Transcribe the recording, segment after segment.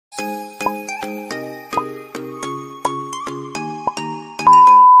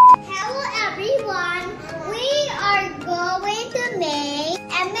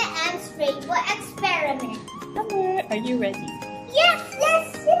experiment. Amber, are you ready? Yes.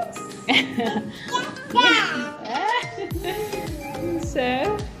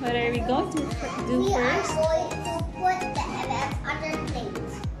 So, what are we going to do first? We are going to put the M&Ms on the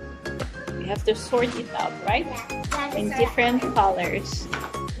plate. We have to sort it out, right? Yeah, In different colors.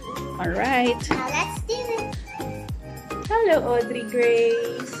 Alright. Now let's do it. Hello, Audrey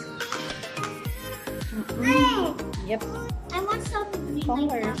Grace. Hey, Yep, I want some green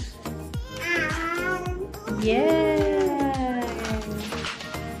colors. like Yay!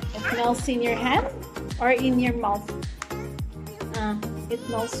 It melts in your hand or in your mouth? It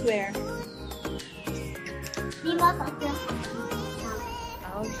melts where?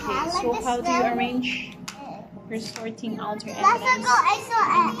 Okay, so how do you arrange your sorting out your M&Ms? I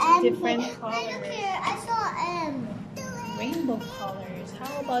saw Different Look colors. here, I saw Rainbow colors.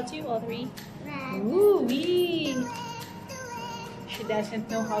 How about you, Audrey? red. Ooh, wee! She doesn't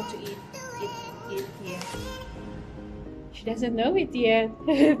know how to eat it yet. She doesn't know it yet.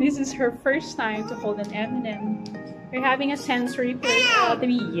 This is her first time to hold an M&M. You're having a sensory play,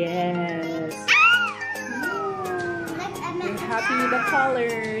 Audrey. Yes. You're happy with the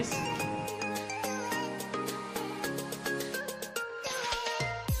colors.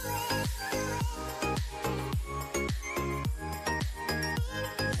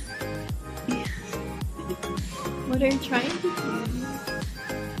 What are you trying to do?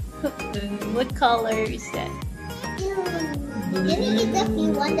 What color is that? Can you eat the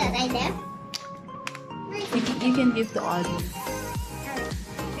few one that I left? You can give the audience.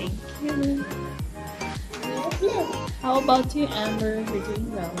 Thank you. How about you, Amber? You're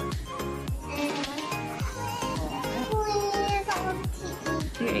doing well.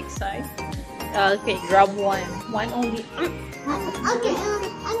 You're excited? Okay, grab one. One only. Okay,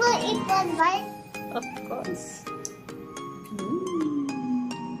 I'm gonna eat one bite. Of course.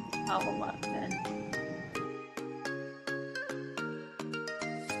 How about that?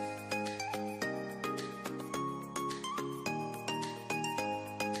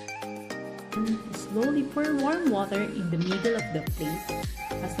 Slowly pour warm water in the middle of the plate.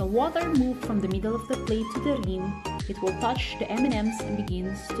 As the water moves from the middle of the plate to the rim, it will touch the M&Ms and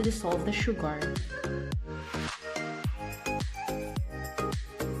begins to dissolve the sugar.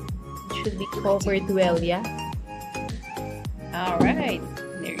 It should be covered well, yeah? Alright,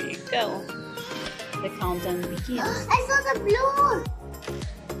 there you go. The countdown begins. I saw the blue.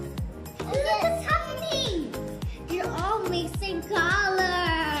 Look what's happening. You're all mixing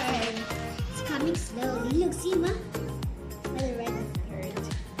colors. It's coming slowly. Look, see, ma? The red one.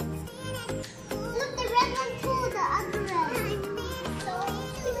 Look, the red one too. The other red.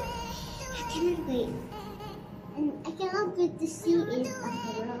 I cannot wait. And I cannot wait to see it on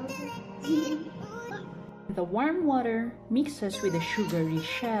the road. The warm water mixes with the sugary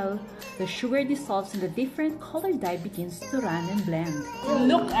shell. The sugar dissolves and the different color dye begins to run and blend.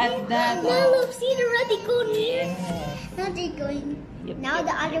 Look at that! Now look, see the red going here? Yeah. Now they're going. Yep, Now yep,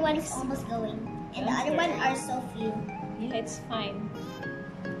 the other yep. one is almost going. And the other one are so few. Yeah, it's fine.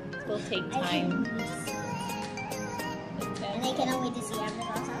 It will take I time. can't wait to see. Look at And I cannot wait to see everything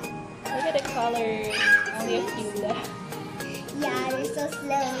also. Look at the colors. Only a few left. Yeah, they're so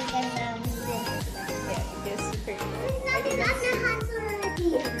slow because Yeah, it's super good. not the hands already.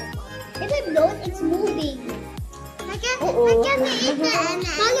 If I blow it, it's moving. I can't eat the M&M.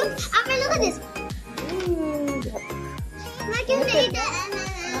 Mom, look, look at this. I can't eat the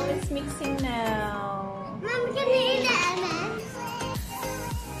M&M. Now it's mixing now. Mom, can we eat the M&M?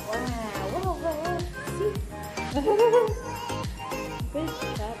 Wow. See? Good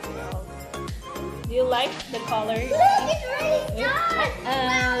job, girls. Do you like the color? Look, it's already done.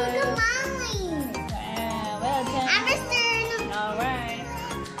 Wow, the mommy. Wow, well done. Amber's Alright.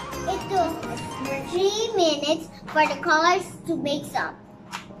 It took 3 minutes for the colors to mix up.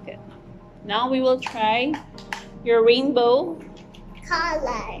 Okay. Now we will try your rainbow.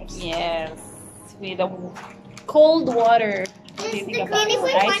 Colors. Yes. With the cold water. What do you Just think the about beautiful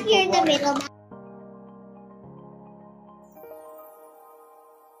ice one here in cold the water? middle.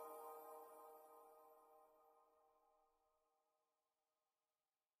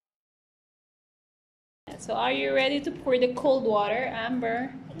 So are you ready to pour the cold water,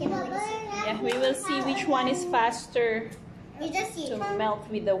 Amber? Yeah, we will see which one is faster We just see. to melt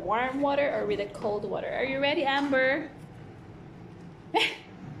with the warm water or with the cold water. Are you ready, Amber?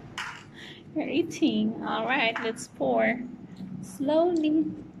 You're eating. All right, let's pour slowly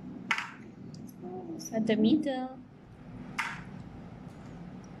at the middle.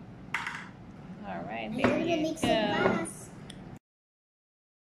 All right, there you go.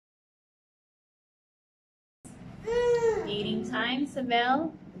 Eating time,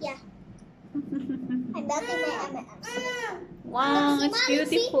 Sabelle? Yeah. melting my M&Ms. Wow, Look, see, it's Ma, look,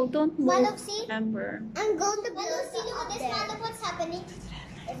 beautiful. see. Don't Ma, move, look, see. Amber. I'm going to build see, look at this, Ma. Look what's happening.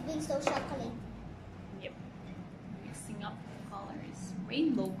 It's being so chocolate. Yep. Mixing up colors.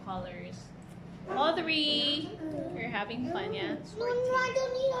 Rainbow colors. Audrey, you're having fun, yeah? No, I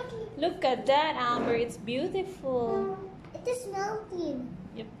don't need it. Look at that, Amber. It's beautiful. It is melting.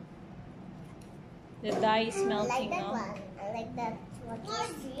 Yep. The dye is I melting like that now. one. I like that one. I Don't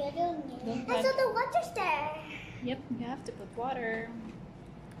saw touch. the water's there. Yep, you have to put water.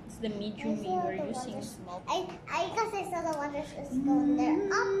 It's the medium we were using. Small. I guess I saw the water is going there.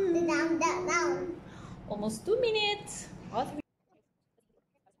 Up, down, down, down. Almost 2 minutes. Audrey.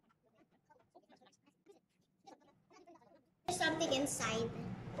 There's something inside.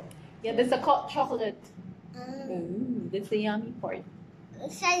 Yeah, there's a chocolate. Um, Ooh, that's the yummy part.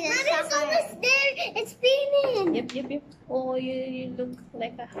 Inside it's almost there. It's spinning. Yep. Oh, you look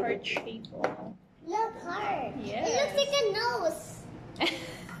like a heart shape. Oh. Look hard. Yes. It looks like a nose.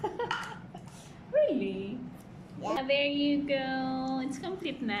 Really? Yeah. There you go. It's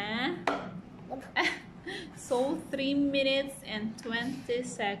complete na. So 3 minutes and 20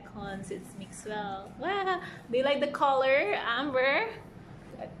 seconds. It's mixed well. Wow. Do you like the color, Amber?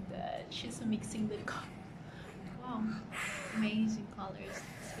 Look at that. She's mixing the color. Wow. Amazing colors.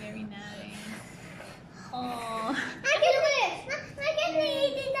 It's very nice. Oh. I can do this. I can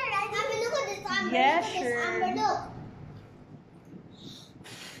read it. Amber, look at this. Amber, Yeah, look at sure. this. Amber, look.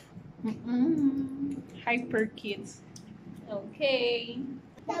 Hyper kids. Okay.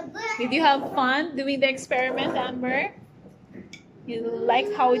 The bird. Did you have fun doing the experiment, Amber? You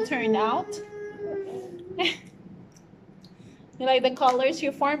like how it turned out? You like the colors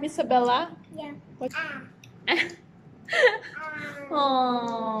you formed, Isabella? Yeah. What? Ah.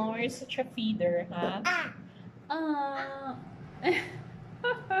 Oh, you're such a feeder, huh? Ah.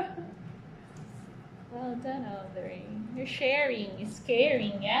 Well done, Audrey. You're sharing, you're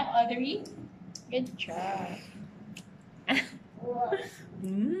caring, yeah, Audrey? Good job. Thank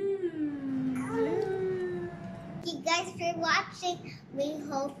you guys for watching. We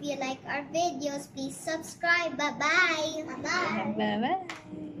hope you like our videos. Please subscribe. Bye-bye. Bye-bye. Bye-bye.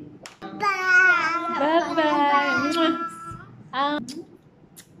 Bye.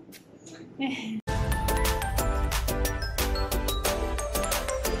 Bye-bye.